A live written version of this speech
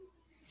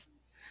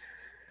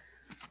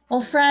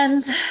Well,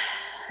 friends,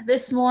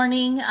 this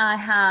morning I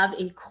have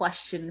a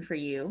question for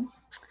you.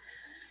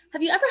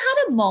 Have you ever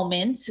had a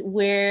moment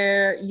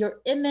where your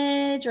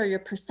image or your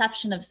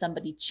perception of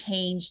somebody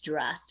changed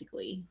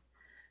drastically?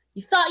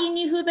 You thought you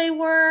knew who they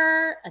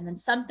were, and then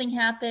something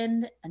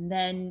happened, and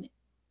then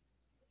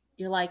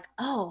you're like,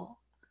 oh,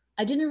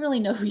 I didn't really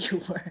know who you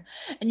were.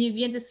 And you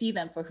begin to see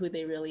them for who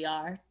they really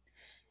are.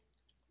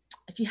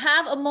 If you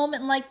have a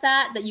moment like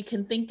that you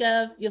can think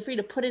of, feel free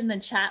to put it in the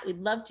chat. We'd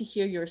love to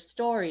hear your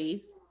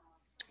stories.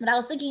 But I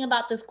was thinking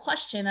about this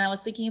question, and I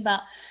was thinking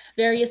about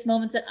various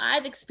moments that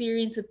I've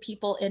experienced with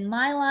people in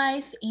my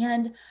life.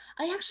 And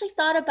I actually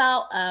thought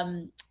about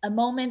a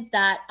moment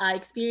that I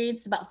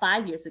experienced about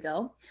 5 years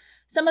ago.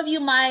 Some of you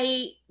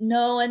might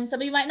know, and some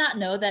of you might not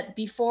know, that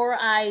before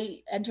I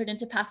entered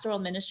into pastoral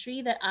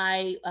ministry, that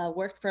I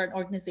worked for an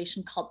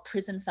organization called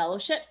Prison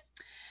Fellowship.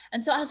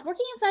 And so I was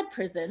working inside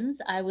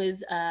prisons. I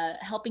was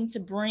helping to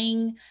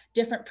bring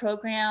different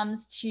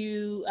programs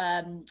to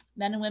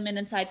men and women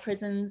inside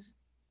prisons.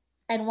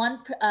 And one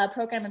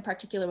program in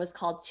particular was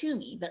called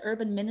TUMI, the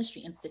Urban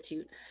Ministry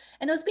Institute.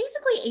 And it was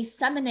basically a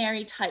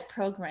seminary type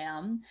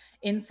program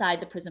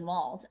inside the prison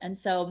walls. And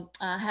so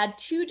I had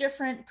two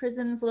different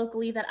prisons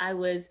locally that I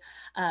was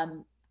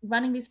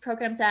running these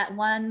programs at.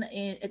 One,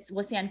 it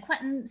was San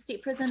Quentin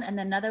State Prison, and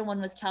then another one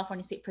was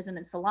California State Prison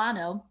in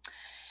Solano.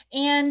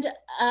 And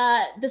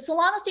the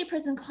Solano State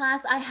Prison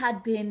class, I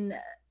had been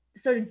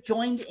sort of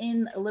joined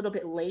in a little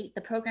bit late.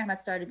 The program had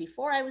started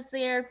before I was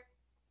there,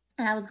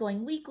 and I was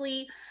going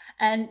weekly.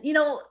 And,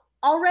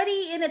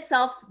 already in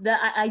itself,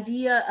 the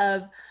idea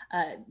of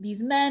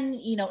these men,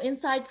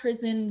 inside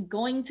prison,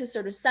 going to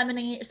sort of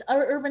seminary,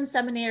 urban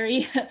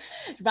seminary,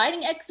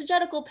 writing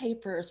exegetical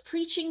papers,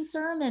 preaching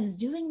sermons,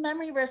 doing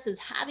memory verses,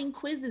 having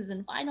quizzes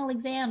and final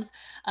exams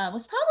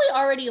was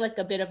probably already like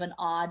a bit of an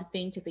odd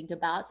thing to think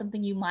about,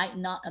 something you might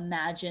not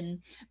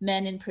imagine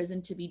men in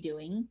prison to be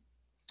doing.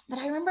 But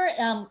I remember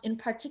in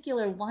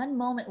particular one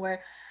moment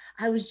where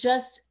I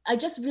just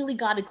really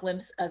got a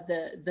glimpse of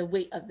the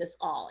weight of this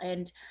all.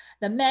 And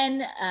the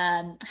men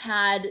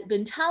had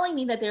been telling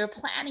me that they were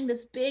planning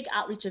this big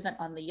outreach event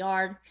on the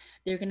yard.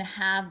 They're going to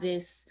have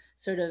this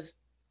sort of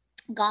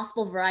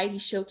gospel variety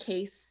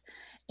showcase.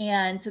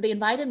 And so they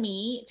invited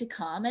me to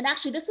come. And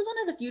actually, this was one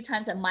of the few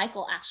times that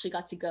Michael actually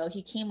got to go.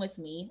 He came with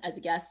me as a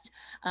guest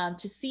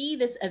to see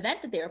this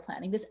event that they were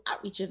planning, this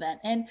outreach event.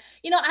 And,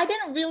 I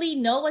didn't really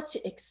know what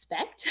to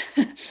expect.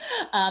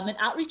 An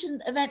outreach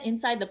event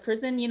inside the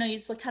prison,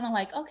 it's kind of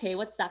like, okay,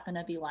 what's that going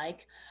to be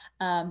like?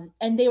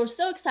 And they were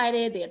so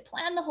excited. They had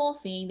planned the whole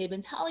thing. They've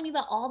been telling me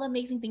about all the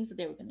amazing things that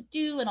they were going to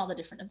do and all the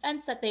different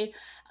events that they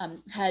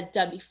had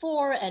done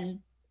before.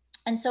 And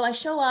so I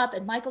show up,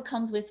 and Michael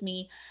comes with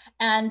me,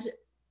 and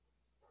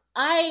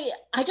I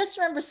just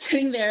remember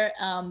sitting there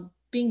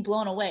being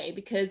blown away,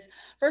 because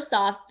first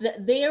off,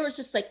 there was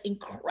just like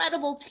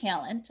incredible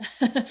talent.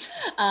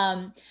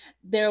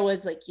 There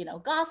was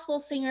gospel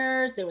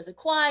singers, there was a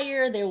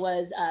choir, there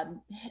was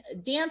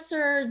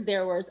dancers,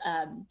 there was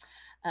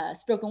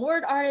spoken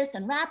word artists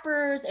and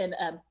rappers, and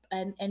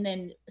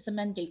then some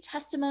men gave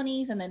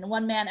testimonies, and then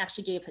one man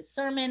actually gave his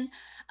sermon.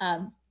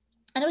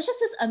 And it was just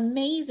this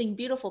amazing,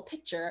 beautiful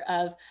picture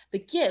of the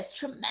gifts,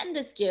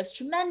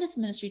 tremendous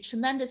ministry,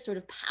 tremendous sort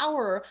of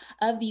power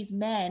of these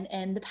men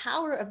and the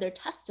power of their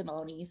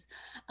testimonies.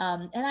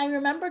 And I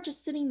remember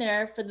just sitting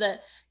there for the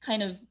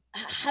kind of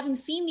having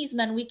seen these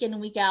men week in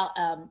and week out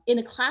in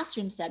a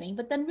classroom setting,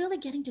 but then really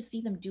getting to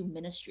see them do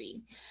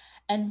ministry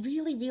and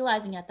really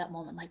realizing at that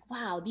moment, like,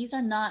 wow, these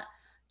are not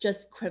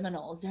just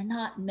criminals. They're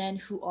not men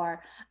who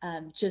are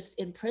just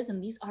in prison.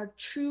 These are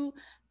true,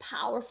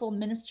 powerful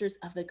ministers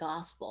of the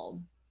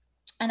gospel.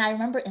 And I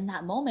remember in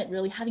that moment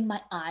really having my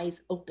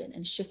eyes open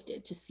and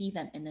shifted to see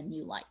them in a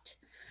new light.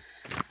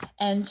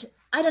 And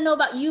I don't know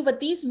about you, but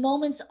these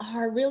moments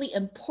are really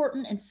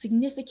important and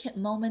significant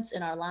moments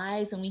in our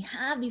lives when we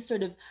have these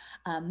sort of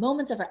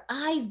moments of our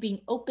eyes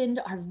being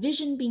opened, our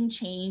vision being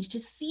changed, to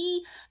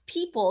see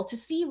people, to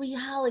see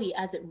reality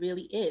as it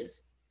really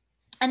is.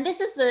 And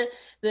this is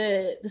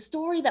the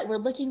story that we're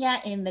looking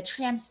at in the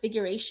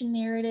Transfiguration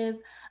narrative.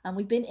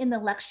 We've been in the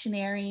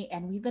lectionary,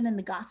 and we've been in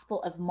the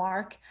Gospel of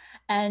Mark.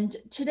 And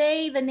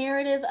today, the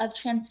narrative of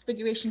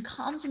Transfiguration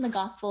comes from the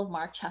Gospel of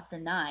Mark, chapter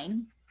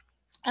 9.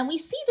 And we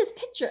see this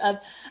picture of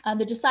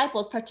the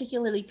disciples,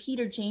 particularly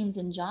Peter, James,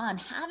 and John,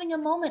 having a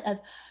moment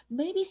of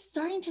maybe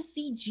starting to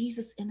see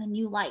Jesus in a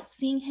new light,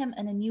 seeing him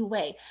in a new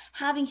way,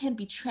 having him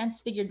be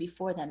transfigured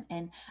before them,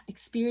 and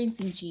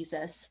experiencing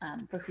Jesus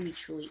for who he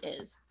truly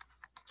is.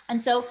 And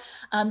so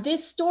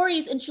this story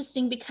is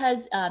interesting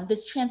because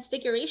this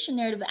transfiguration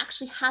narrative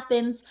actually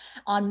happens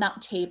on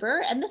Mount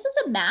Tabor. And this is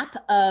a map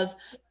of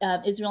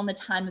Israel in the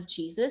time of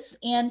Jesus.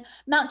 And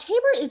Mount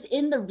Tabor is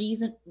in the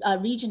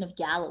region of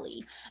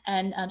Galilee.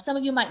 And some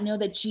of you might know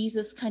that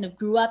Jesus kind of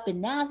grew up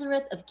in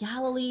Nazareth of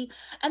Galilee.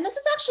 And this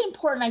is actually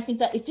important, I think,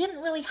 that it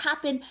didn't really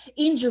happen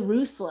in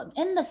Jerusalem,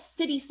 in the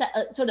city,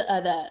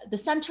 the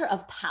center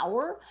of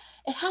power.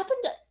 It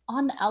happened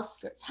on the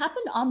outskirts,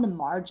 happened on the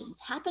margins,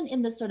 happened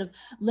in this sort of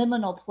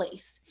liminal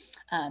place.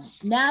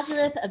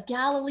 Nazareth of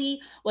Galilee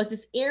was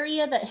this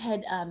area that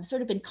had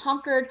sort of been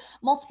conquered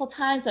multiple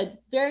times by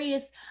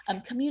various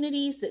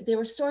communities. They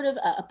were sort of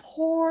a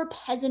poor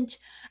peasant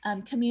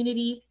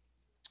community.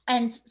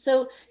 And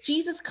so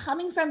Jesus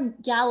coming from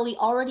Galilee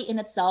already in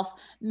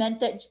itself meant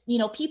that,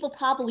 people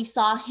probably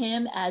saw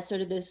him as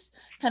sort of this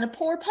kind of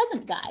poor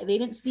peasant guy. They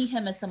didn't see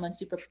him as someone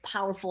super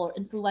powerful or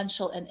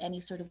influential in any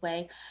sort of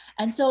way.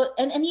 And so,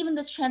 and even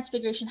this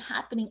transfiguration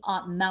happening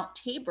on Mount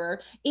Tabor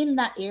in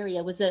that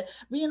area was a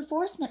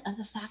reinforcement of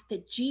the fact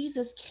that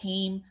Jesus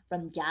came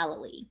from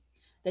Galilee,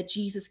 that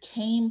Jesus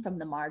came from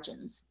the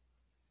margins.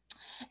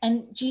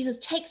 And Jesus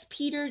takes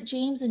Peter,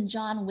 James, and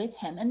John with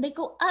him, and they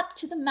go up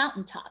to the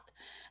mountaintop.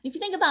 If you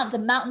think about the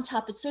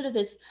mountaintop, it's sort of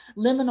this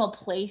liminal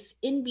place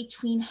in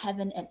between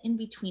heaven and in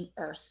between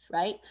earth,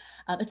 right?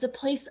 It's a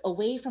place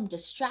away from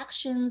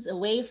distractions,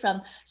 away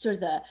from sort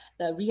of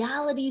the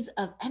realities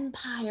of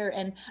empire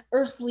and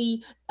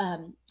earthly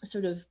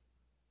sort of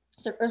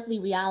earthly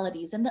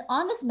realities. And they're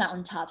on this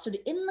mountaintop, sort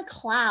of in the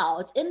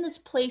clouds, in this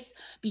place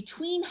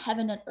between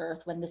heaven and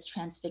earth when this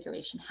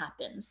transfiguration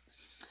happens.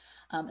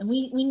 And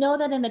we know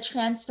that in the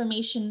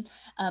transformation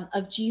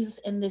of Jesus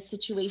in this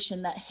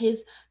situation, that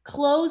his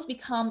clothes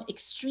become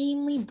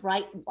extremely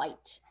bright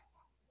white,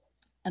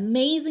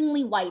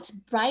 amazingly white,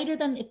 brighter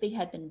than if they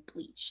had been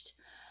bleached.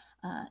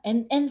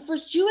 And for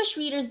Jewish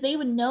readers, they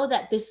would know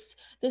that this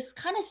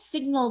kind of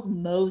signals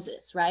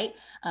Moses, right?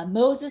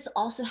 Moses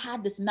also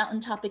had this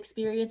mountaintop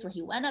experience where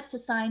he went up to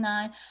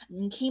Sinai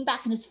and came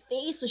back and his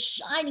face was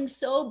shining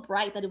so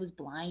bright that it was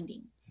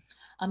blinding.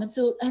 And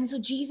so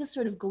Jesus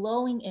sort of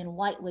glowing in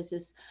white was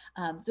this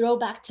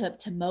throwback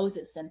to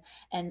Moses,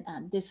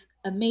 and this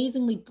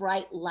amazingly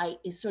bright light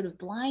is sort of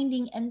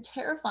blinding and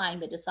terrifying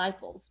the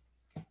disciples.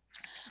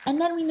 And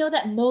then we know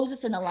that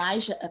Moses and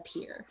Elijah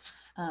appear,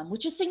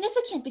 which is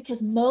significant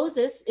because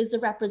Moses is a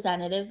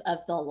representative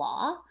of the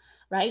law,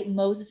 right?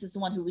 Moses is the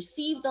one who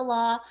received the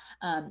law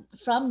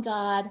from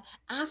God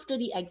after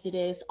the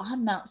Exodus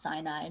on Mount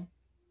Sinai.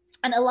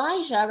 And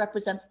Elijah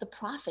represents the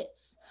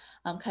prophets,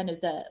 kind of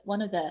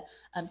one of the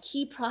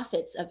key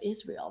prophets of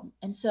Israel.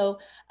 And so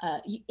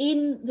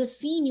in the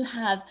scene, you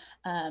have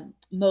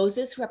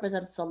Moses, who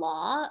represents the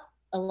law,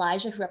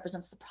 Elijah, who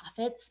represents the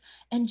prophets,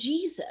 and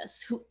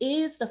Jesus, who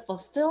is the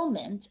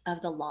fulfillment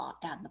of the law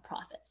and the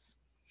prophets.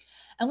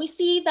 And we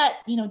see that,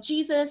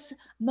 Jesus,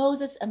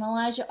 Moses, and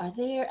Elijah are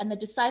there, and the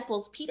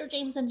disciples, Peter,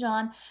 James, and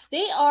John,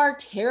 they are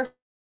terrified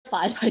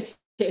by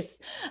this.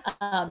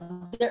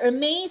 They're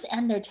amazed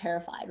and they're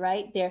terrified,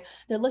 right? They're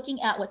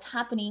looking at what's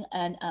happening.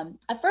 And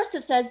at first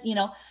it says,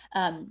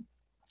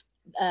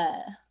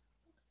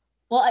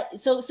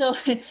 so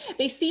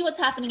they see what's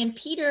happening, and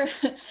Peter,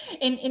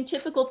 in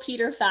typical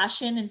Peter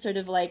fashion, and sort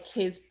of like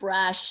his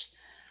brash,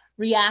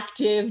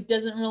 reactive,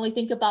 doesn't really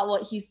think about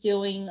what he's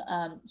doing.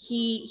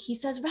 He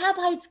says,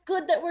 "Rabbi, it's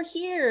good that we're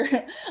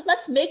here.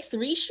 Let's make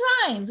 3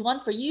 shrines, one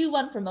for you,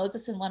 one for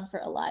Moses, and one for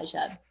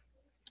Elijah."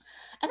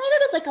 And I know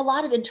there's like a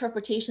lot of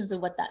interpretations of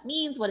what that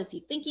means. What is he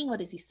thinking? What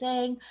is he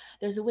saying?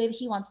 There's a way that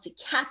he wants to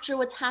capture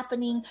what's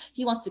happening.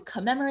 He wants to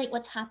commemorate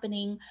what's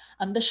happening.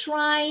 The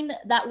shrine,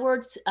 that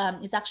word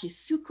is actually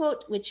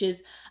Sukkot, which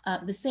is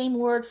the same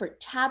word for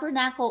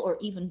tabernacle or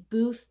even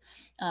booth.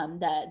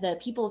 The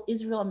people of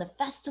Israel in the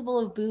festival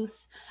of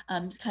booths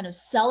kind of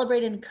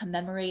celebrated and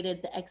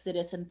commemorated the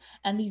Exodus.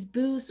 And these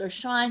booths or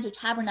shrines or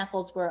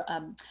tabernacles were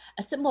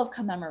a symbol of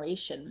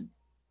commemoration.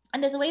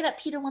 And there's a way that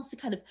Peter wants to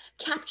kind of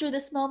capture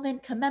this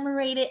moment,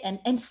 commemorate it,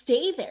 and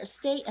stay there,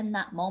 stay in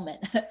that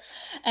moment.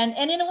 and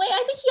in a way,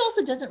 I think he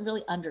also doesn't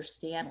really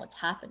understand what's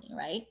happening,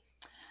 right?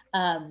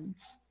 And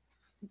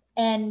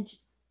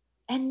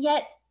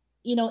yet,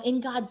 in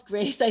God's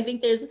grace, I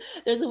think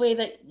there's a way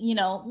that,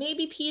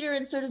 maybe Peter,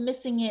 in sort of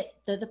missing it,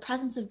 the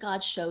presence of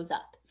God shows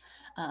up.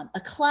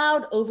 A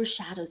cloud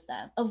overshadows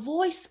them. A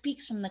voice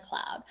speaks from the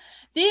cloud.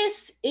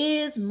 "This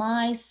is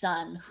my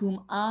son,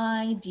 whom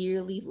I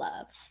dearly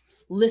love.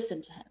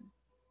 Listen to him."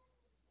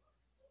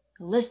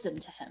 Listen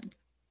to him.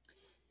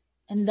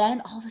 And then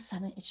all of a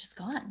sudden it's just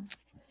gone,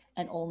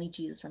 and only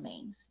Jesus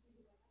remains.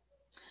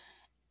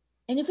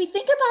 And if we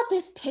think about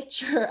this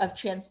picture of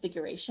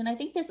transfiguration, I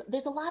think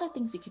there's a lot of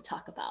things we could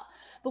talk about.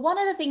 But one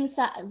of the things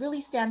that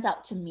really stands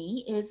out to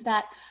me is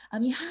that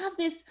you have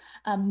this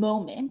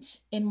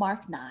moment in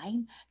Mark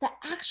 9 that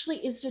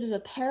actually is sort of a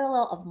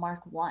parallel of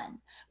Mark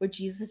 1, where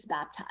Jesus is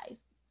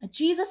baptized.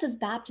 Jesus'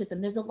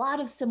 baptism, there's a lot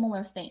of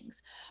similar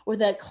things where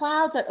the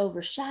clouds are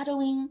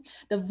overshadowing,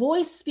 the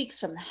voice speaks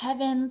from the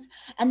heavens,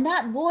 and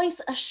that voice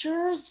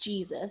assures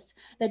Jesus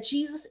that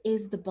Jesus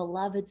is the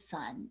beloved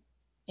Son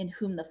in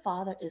whom the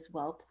Father is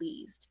well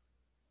pleased.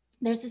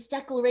 There's this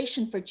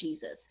declaration for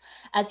Jesus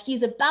as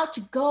he's about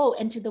to go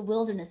into the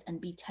wilderness and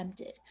be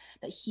tempted,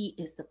 that he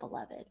is the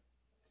beloved.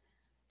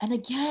 And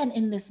again,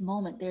 in this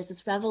moment, there's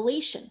this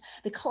revelation,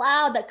 the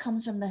cloud that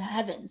comes from the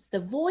heavens,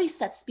 the voice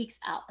that speaks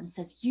out and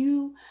says,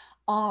 "You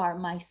are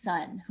my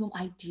son, whom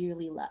I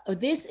dearly love." Or,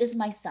 "This is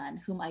my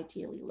son, whom I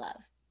dearly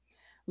love.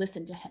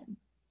 Listen to him."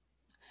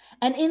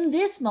 And in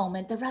this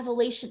moment, the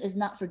revelation is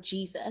not for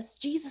Jesus.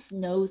 Jesus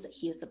knows that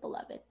he is the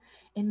beloved.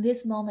 In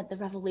this moment, the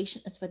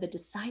revelation is for the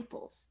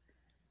disciples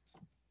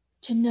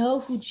to know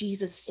who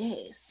Jesus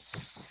is,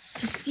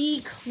 to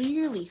see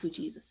clearly who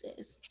Jesus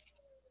is.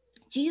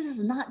 Jesus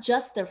is not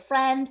just their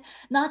friend,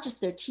 not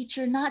just their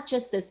teacher, not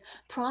just this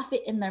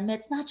prophet in their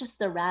midst, not just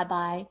their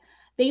rabbi.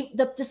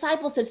 The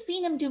disciples have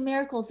seen him do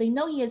miracles. They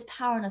know he has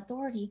power and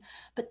authority,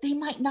 but they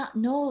might not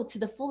know to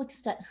the full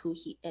extent who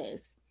he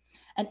is.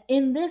 And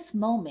in this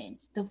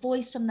moment, the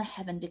voice from the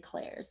heaven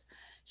declares,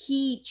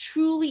 he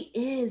truly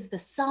is the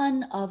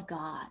Son of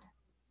God,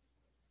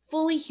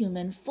 fully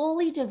human,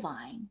 fully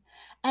divine.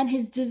 And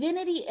his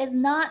divinity is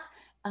not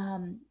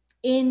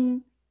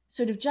in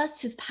sort of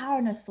just his power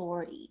and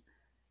authority.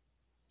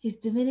 His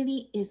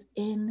divinity is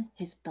in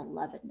his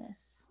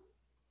belovedness.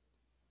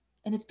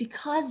 And it's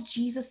because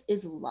Jesus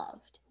is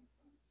loved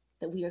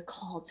that we are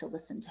called to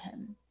listen to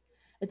him.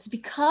 It's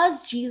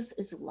because Jesus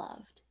is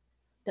loved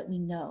that we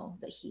know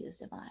that he is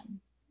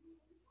divine.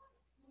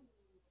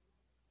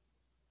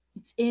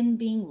 It's in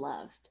being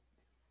loved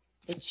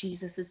that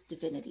Jesus'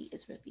 divinity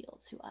is revealed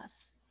to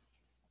us.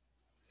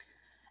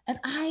 And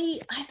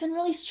I've been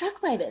really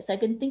struck by this. I've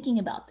been thinking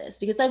about this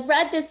because I've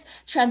read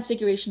this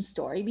transfiguration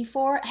story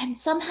before, and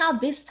somehow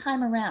this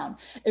time around,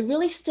 it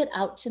really stood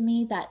out to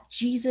me that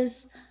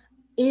Jesus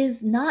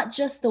is not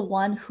just the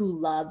one who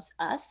loves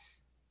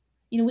us.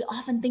 You know, we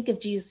often think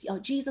of Jesus, oh,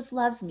 Jesus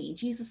loves me,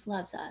 Jesus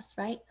loves us,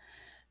 right?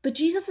 But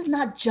Jesus is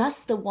not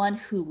just the one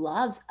who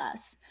loves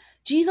us.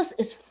 Jesus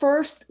is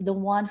first the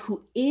one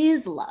who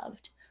is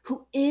loved,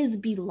 who is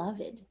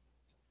beloved.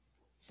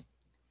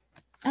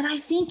 And I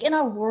think in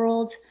our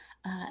world,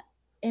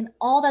 in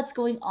all that's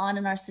going on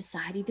in our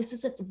society, this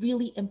is a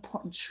really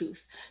important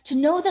truth. To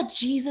know that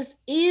Jesus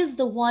is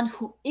the one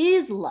who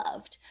is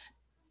loved.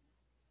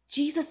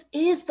 Jesus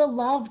is the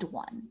loved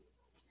one,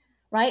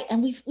 right?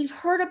 And we've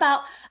heard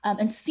about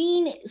and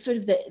seen sort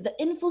of the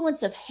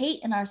influence of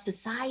hate in our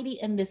society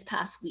in this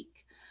past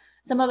week.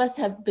 Some of us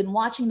have been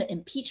watching the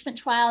impeachment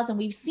trials, and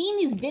we've seen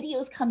these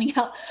videos coming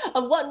out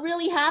of what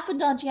really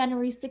happened on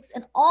January 6th.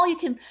 And all you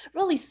can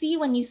really see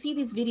when you see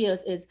these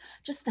videos is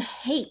just the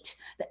hate,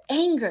 the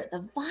anger,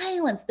 the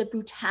violence, the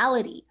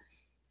brutality,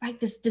 right?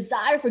 This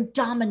desire for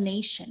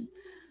domination,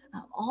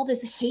 all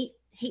this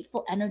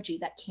hateful energy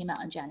that came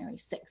out on January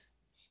 6th.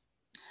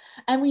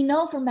 And we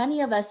know for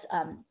many of us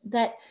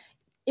that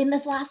in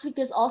this last week,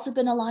 there's also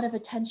been a lot of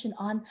attention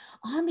on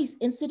these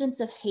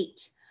incidents of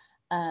hate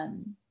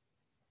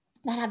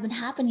that have been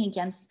happening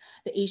against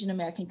the Asian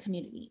American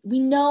community. We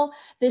know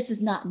this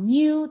is not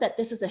new, that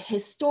this is a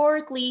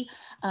historically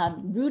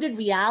rooted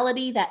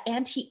reality, that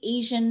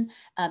anti-Asian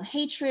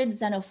hatred,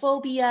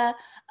 xenophobia,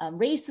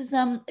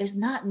 racism is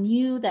not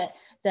new, that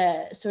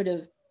the sort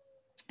of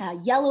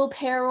yellow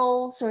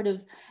peril sort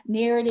of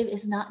narrative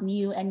is not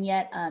new. And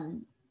yet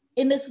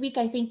in this week,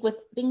 I think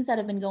with things that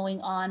have been going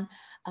on,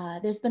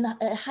 there's been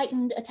a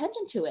heightened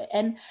attention to it.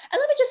 And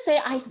let me just say,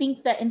 I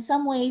think that in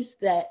some ways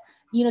that,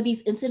 you know,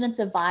 these incidents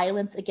of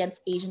violence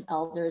against Asian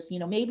elders, you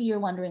know, maybe you're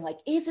wondering, like,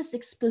 is this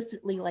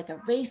explicitly like a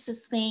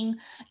racist thing?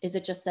 Is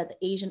it just that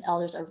the Asian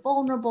elders are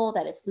vulnerable,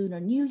 that it's Lunar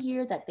New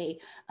Year, that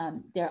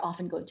they're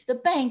often going to the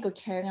bank or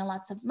carrying on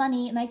lots of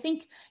money? And I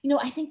think, you know,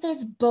 I think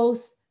there's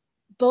both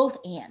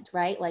and,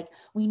 right? Like,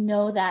 we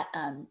know that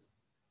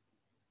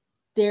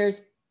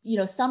there's, you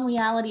know, some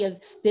reality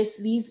of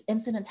these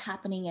incidents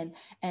happening,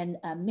 and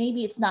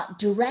maybe it's not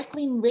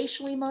directly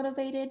racially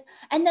motivated.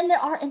 And then there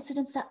are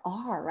incidents that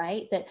are,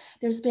 right? That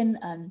there's been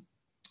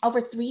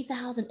over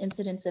 3,000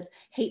 incidents of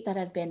hate that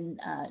have been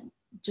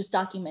just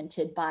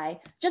documented by,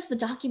 just the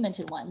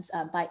documented ones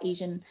by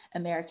Asian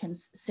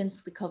Americans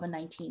since the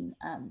COVID-19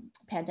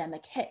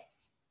 pandemic hit.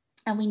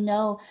 And we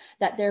know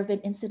that there have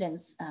been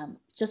incidents,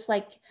 just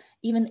like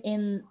even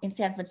in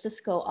San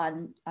Francisco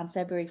on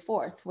February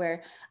 4th,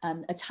 where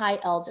a Thai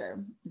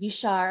elder,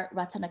 Vishar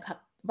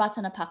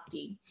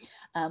Ratanapakdi,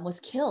 was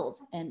killed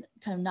and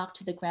kind of knocked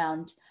to the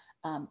ground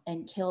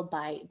and killed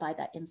by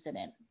that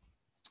incident.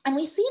 And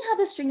we've seen how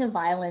this string of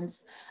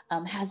violence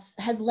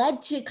has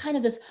led to kind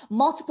of this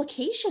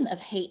multiplication of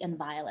hate and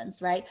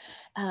violence, right?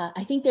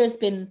 I think there's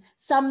been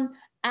some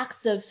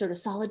acts of sort of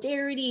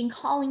solidarity and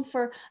calling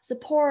for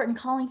support and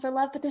calling for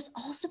love, but there's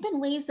also been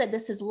ways that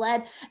this has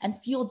led and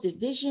fueled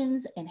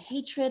divisions and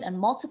hatred and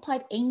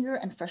multiplied anger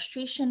and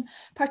frustration,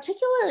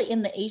 particularly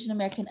in the Asian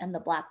American and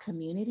the Black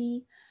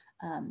community,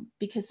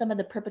 because some of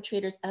the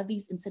perpetrators of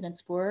these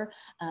incidents were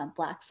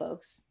Black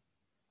folks.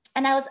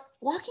 And I was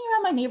walking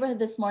around my neighborhood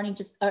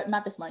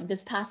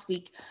this past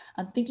week,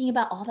 thinking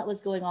about all that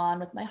was going on,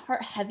 with my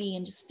heart heavy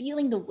and just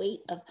feeling the weight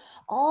of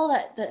all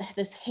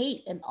this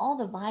hate and all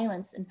the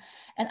violence. And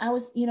I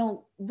was, you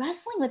know,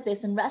 wrestling with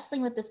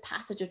this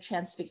passage of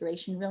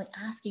Transfiguration, really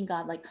asking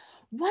God, like,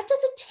 what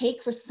does it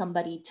take for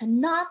somebody to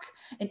knock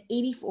an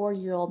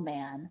 84-year-old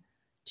man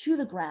to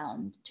the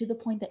ground to the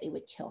point that it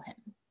would kill him?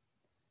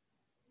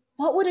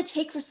 What would it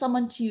take for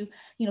someone to,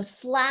 you know,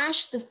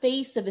 slash the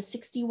face of a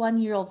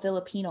 61-year-old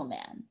Filipino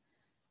man,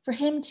 for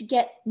him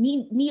to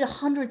need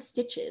 100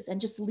 stitches and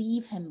just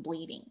leave him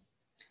bleeding?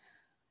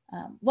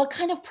 What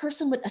kind of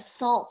person would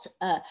assault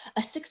a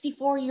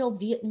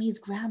 64-year-old Vietnamese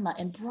grandma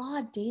in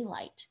broad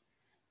daylight?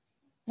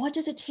 What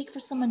does it take for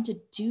someone to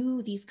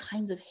do these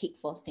kinds of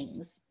hateful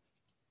things?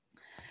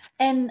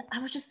 And I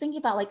was just thinking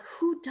about, like,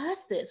 who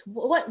does this?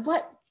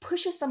 What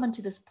pushes someone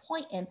to this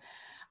point? And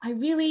I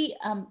really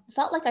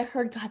felt like I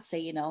heard God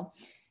say,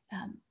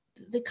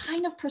 the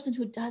kind of person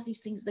who does these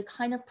things, the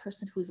kind of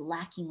person who's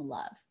lacking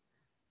love,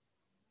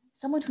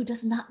 someone who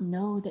does not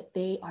know that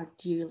they are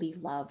dearly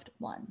loved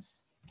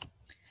ones.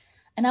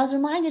 And I was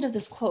reminded of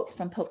this quote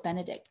from Pope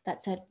Benedict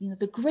that said,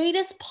 the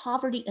greatest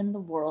poverty in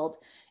the world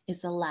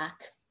is the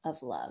lack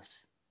of love.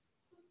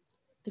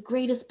 The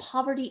greatest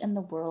poverty in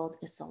the world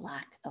is the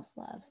lack of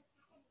love.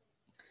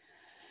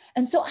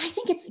 And so I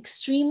think it's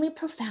extremely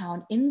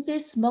profound in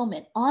this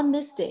moment, on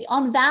this day,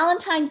 on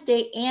Valentine's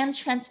Day and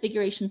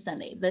Transfiguration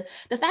Sunday. The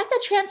fact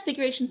that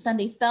Transfiguration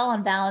Sunday fell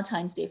on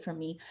Valentine's Day for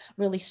me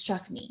really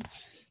struck me.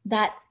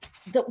 That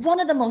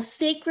one of the most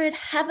sacred,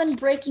 heaven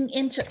breaking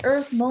into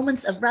earth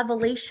moments of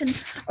revelation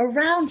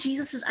around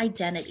Jesus's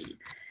identity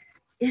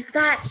is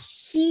that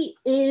he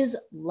is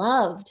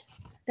loved,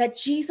 that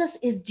Jesus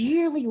is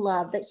dearly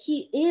loved, that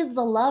he is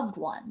the loved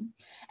one.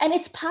 And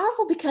it's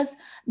powerful because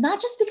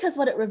not just because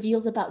what it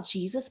reveals about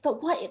Jesus,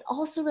 but what it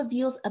also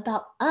reveals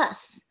about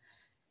us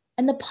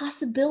and the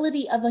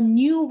possibility of a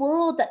new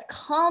world that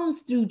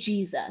comes through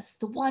Jesus,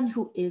 the one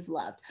who is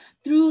loved,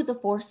 through the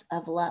force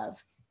of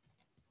love.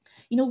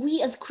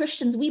 We as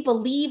Christians, we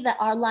believe that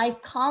our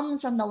life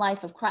comes from the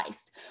life of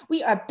Christ.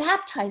 We are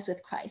baptized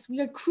with Christ.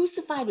 We are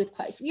crucified with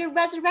Christ. We are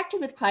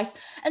resurrected with Christ.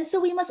 And so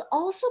we must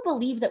also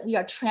believe that we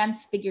are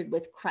transfigured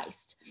with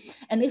Christ.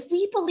 And if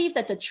we believe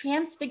that the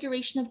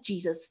transfiguration of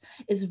Jesus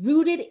is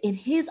rooted in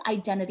his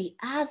identity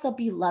as the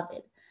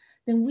beloved,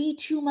 then we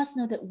too must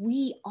know that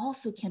we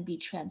also can be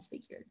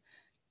transfigured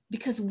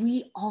because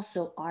we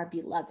also are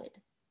beloved.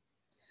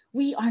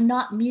 We are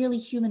not merely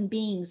human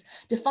beings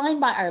defined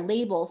by our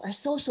labels, our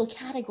social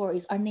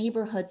categories, our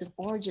neighborhoods of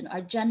origin, our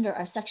gender,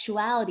 our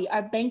sexuality,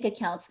 our bank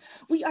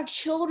accounts. We are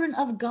children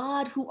of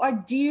God who are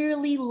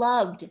dearly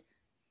loved.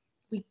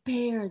 We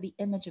bear the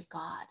image of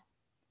God.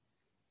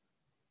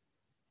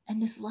 And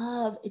this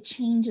love, it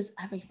changes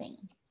everything.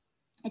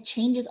 It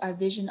changes our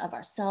vision of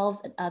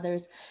ourselves and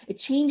others. It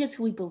changes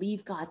who we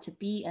believe God to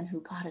be and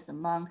who God is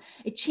among.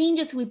 It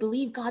changes who we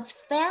believe God's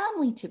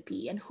family to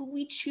be and who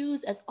we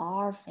choose as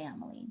our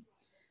family.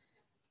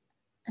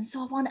 And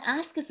so I want to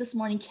ask us this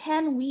morning,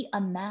 can we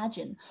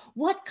imagine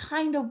what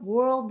kind of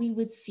world we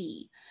would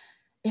see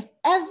if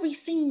every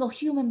single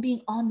human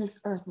being on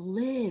this earth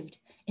lived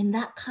in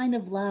that kind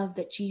of love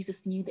that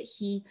Jesus knew that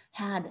he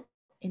had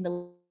in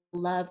the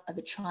love of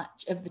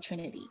the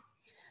Trinity?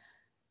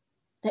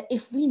 That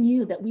if we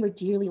knew that we were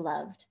dearly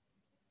loved,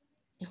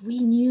 if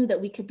we knew that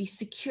we could be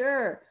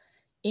secure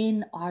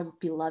in our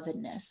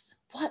belovedness,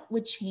 what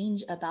would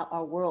change about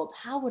our world?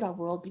 How would our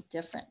world be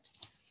different?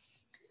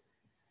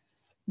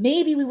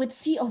 Maybe we would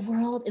see a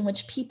world in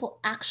which people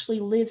actually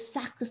live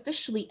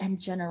sacrificially and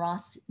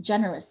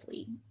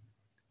generously,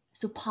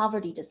 so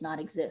poverty does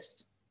not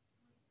exist.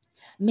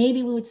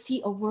 Maybe we would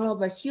see a world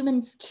where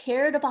humans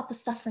cared about the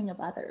suffering of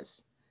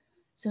others,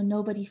 so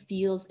nobody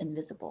feels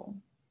invisible,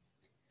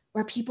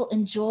 where people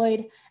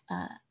enjoyed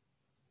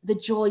the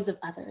joys of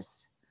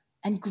others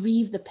and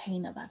grieve the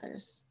pain of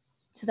others,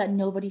 so that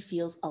nobody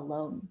feels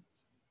alone,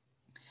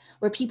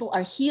 where people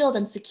are healed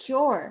and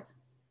secure,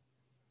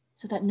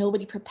 so that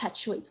nobody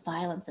perpetuates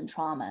violence and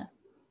trauma.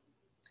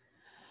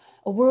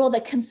 A world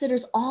that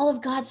considers all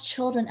of God's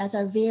children as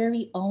our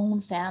very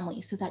own family,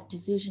 so that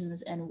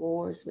divisions and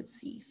wars would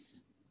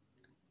cease.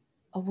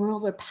 A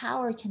world where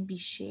power can be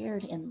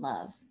shared in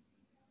love.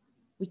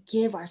 We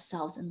give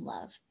ourselves in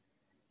love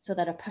so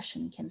that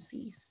oppression can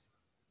cease.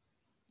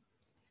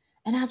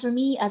 And as for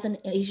me, as an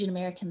Asian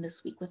American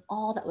this week, with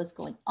all that was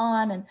going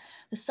on and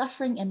the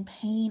suffering and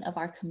pain of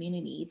our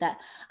community, that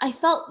I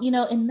felt,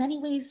 in many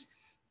ways,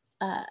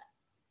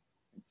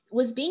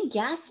 was being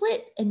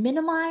gaslit and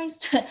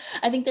minimized.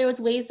 I think there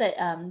was ways that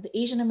the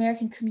Asian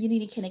American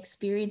community can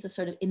experience a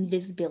sort of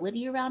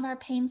invisibility around our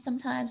pain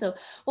sometimes. So,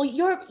 well,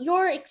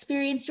 your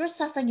experience, your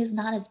suffering is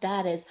not as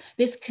bad as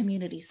this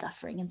community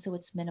suffering, and so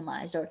it's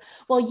minimized. Or,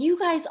 well, you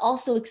guys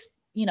also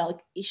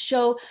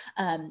show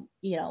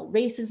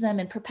racism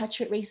and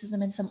perpetuate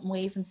racism in some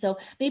ways, and so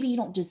maybe you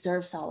don't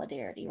deserve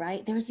solidarity,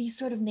 right? There's these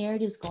sort of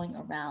narratives going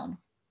around.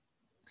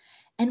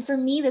 And for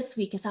me this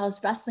week, as I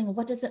was wrestling,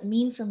 what does it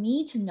mean for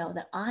me to know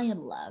that I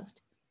am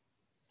loved?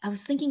 I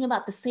was thinking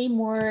about the same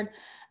word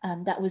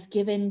that was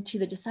given to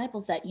the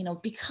disciples that,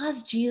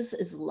 because Jesus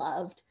is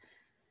loved,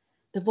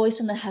 the voice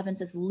from the heavens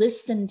says,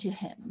 listen to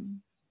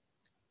him.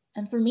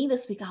 And for me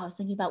this week, I was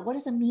thinking about what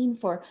does it mean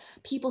for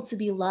people to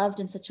be loved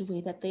in such a way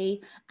that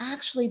they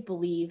actually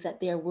believe that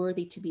they are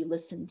worthy to be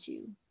listened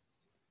to,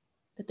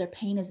 that their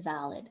pain is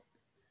valid,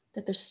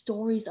 that their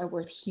stories are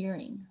worth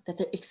hearing, that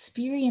their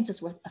experience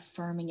is worth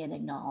affirming and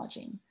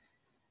acknowledging,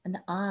 and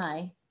that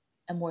I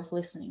am worth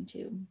listening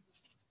to.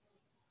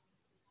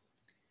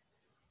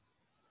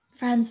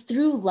 Friends,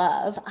 through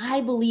love,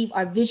 I believe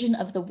our vision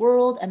of the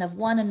world and of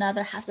one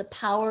another has a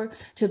power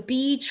to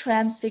be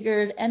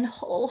transfigured. And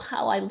oh,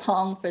 how I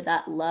long for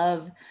that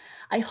love.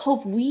 I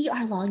hope we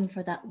are longing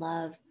for that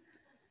love,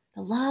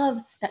 the love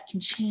that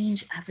can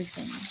change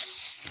everything.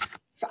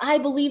 For I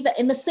believe that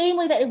in the same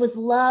way that it was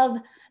love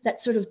that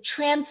sort of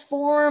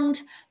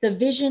transformed the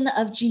vision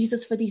of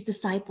Jesus for these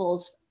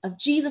disciples, of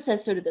Jesus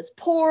as sort of this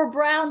poor,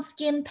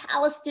 brown-skinned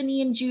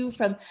Palestinian Jew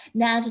from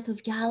Nazareth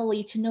of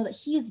Galilee, to know that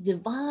he is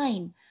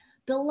divine,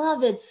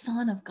 beloved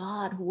Son of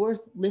God,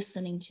 worth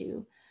listening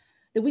to,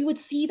 that we would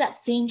see that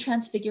same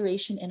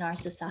transfiguration in our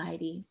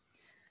society,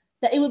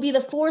 that it would be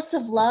the force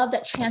of love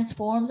that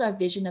transforms our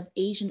vision of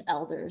Asian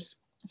elders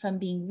from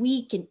being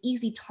weak and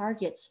easy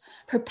targets,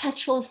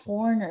 perpetual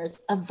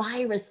foreigners, a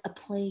virus, a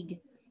plague,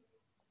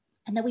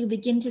 and that we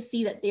begin to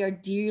see that they are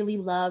dearly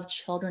loved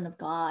children of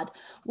God,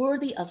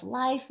 worthy of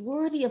life,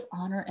 worthy of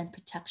honor and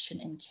protection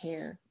and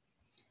care.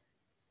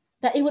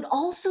 That it would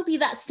also be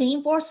that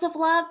same force of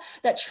love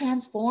that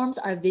transforms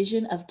our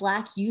vision of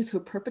Black youth who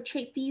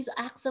perpetrate these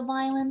acts of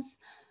violence,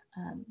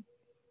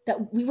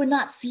 that we would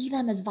not see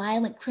them as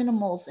violent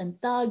criminals and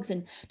thugs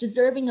and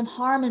deserving of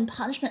harm and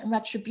punishment and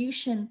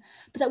retribution,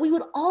 but that we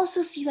would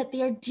also see that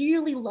they are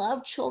dearly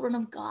loved children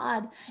of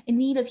God in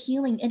need of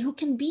healing and who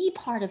can be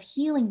part of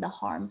healing the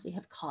harms they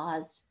have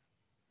caused.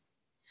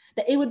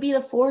 That it would be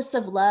the force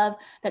of love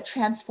that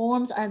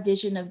transforms our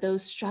vision of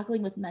those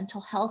struggling with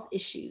mental health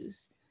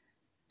issues,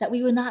 that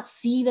we would not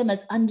see them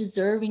as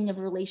undeserving of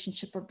a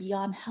relationship or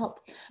beyond help,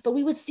 but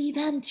we would see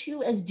them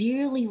too as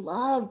dearly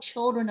loved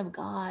children of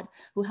God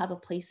who have a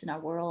place in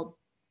our world.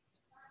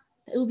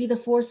 It would be the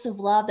force of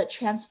love that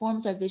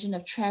transforms our vision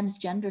of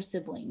transgender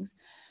siblings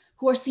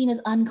who are seen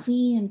as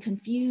unclean and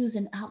confused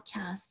and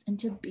outcasts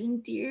into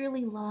being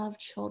dearly loved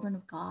children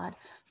of God,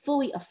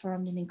 fully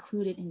affirmed and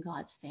included in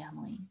God's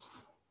family.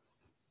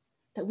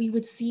 That we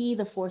would see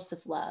the force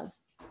of love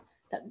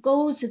that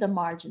goes to the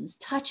margins,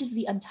 touches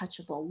the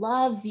untouchable,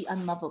 loves the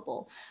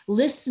unlovable,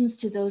 listens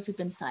to those who've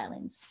been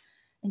silenced,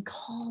 and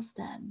calls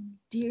them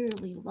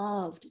dearly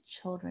loved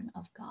children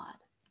of God.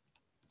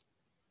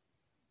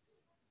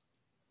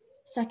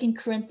 2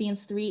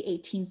 Corinthians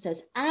 3:18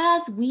 says,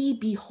 as we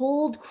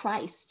behold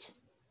Christ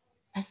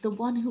as the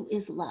one who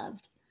is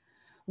loved,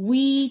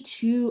 we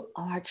too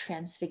are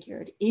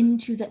transfigured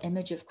into the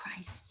image of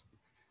Christ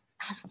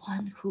as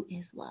one who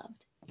is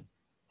loved.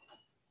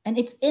 And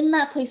it's in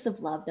that place of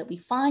love that we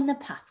find the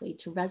pathway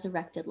to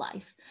resurrected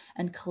life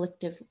and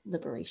collective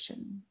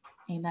liberation.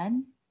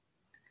 Amen.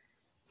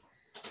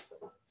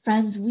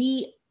 Friends,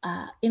 we,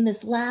 in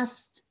this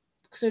last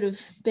sort of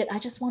bit, I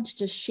just wanted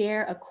to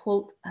share a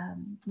quote.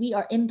 We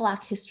are in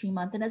Black History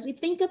Month. And as we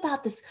think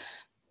about this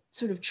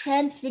sort of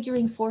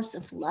transfiguring force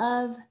of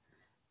love,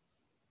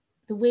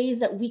 the ways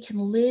that we can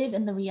live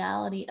in the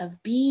reality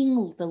of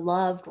being the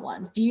loved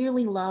ones,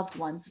 dearly loved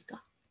ones of God.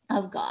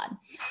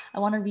 I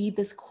want to read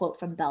this quote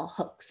from Bell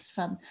Hooks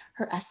from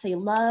her essay,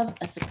 Love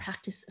as the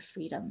Practice of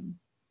Freedom.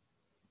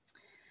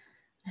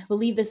 I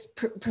believe this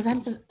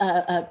provides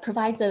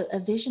a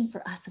vision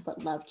for us of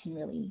what love can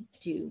really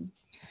do.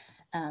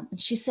 And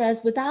she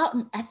says, without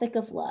an ethic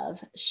of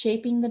love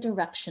shaping the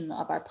direction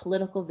of our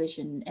political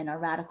vision and our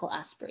radical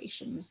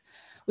aspirations,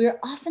 we are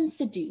often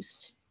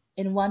seduced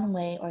in one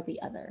way or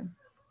the other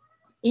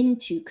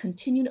into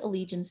continued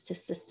allegiance to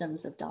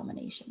systems of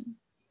domination.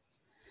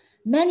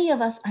 Many of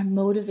us are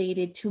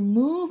motivated to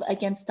move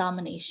against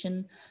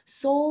domination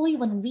solely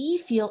when we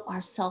feel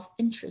our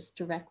self-interest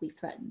directly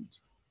threatened.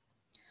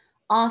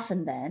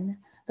 Often then,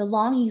 the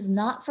longing is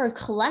not for a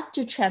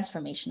collective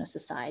transformation of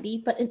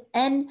society, but an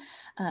end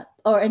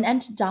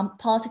to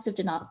politics of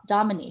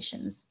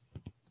dominations,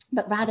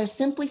 but rather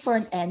simply for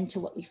an end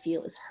to what we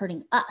feel is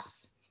hurting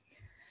us.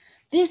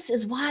 This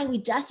is why we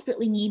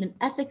desperately need an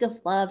ethic of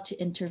love to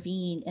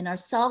intervene in our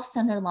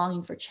self-centered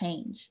longing for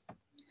change.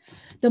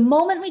 The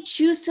moment we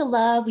choose to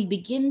love, we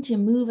begin to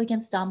move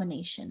against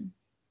domination.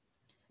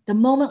 The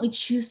moment we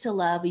choose to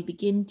love, we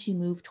begin to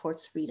move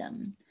towards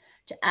freedom,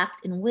 to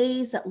act in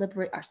ways that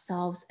liberate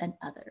ourselves and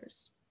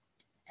others.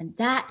 And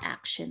that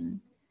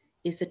action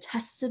is a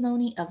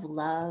testimony of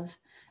love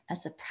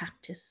as a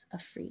practice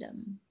of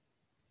freedom.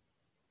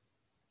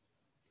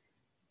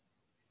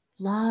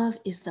 Love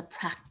is the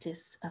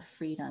practice of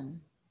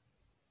freedom.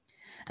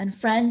 And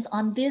friends,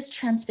 on this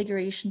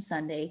Transfiguration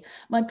Sunday,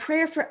 my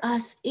prayer for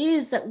us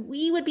is that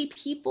we would be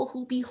people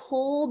who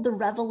behold the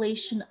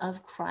revelation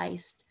of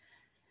Christ,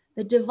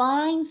 the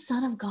divine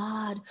Son of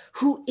God,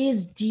 who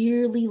is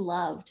dearly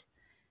loved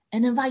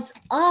and invites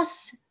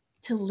us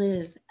to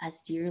live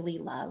as dearly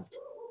loved.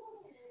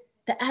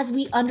 That as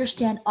we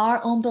understand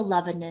our own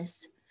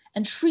belovedness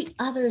and treat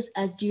others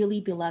as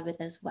dearly beloved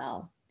as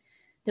well,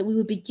 that we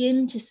would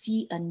begin to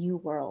see a new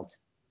world,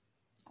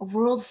 a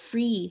world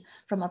free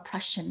from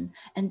oppression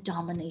and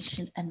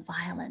domination and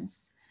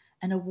violence,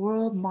 and a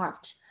world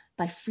marked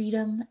by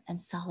freedom and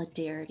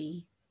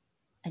solidarity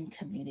and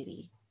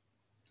community.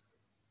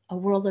 A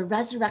world where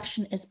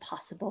resurrection is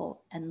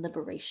possible and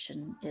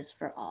liberation is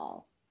for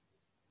all.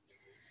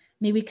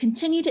 May we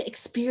continue to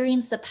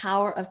experience the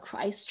power of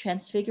Christ's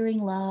transfiguring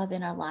love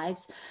in our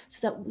lives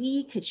so that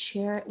we could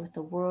share it with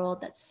the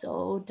world that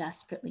so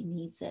desperately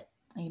needs it.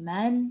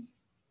 Amen.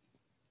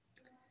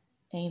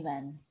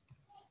 Amen.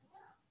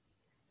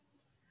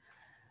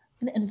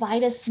 I'm going to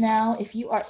invite us now, if you are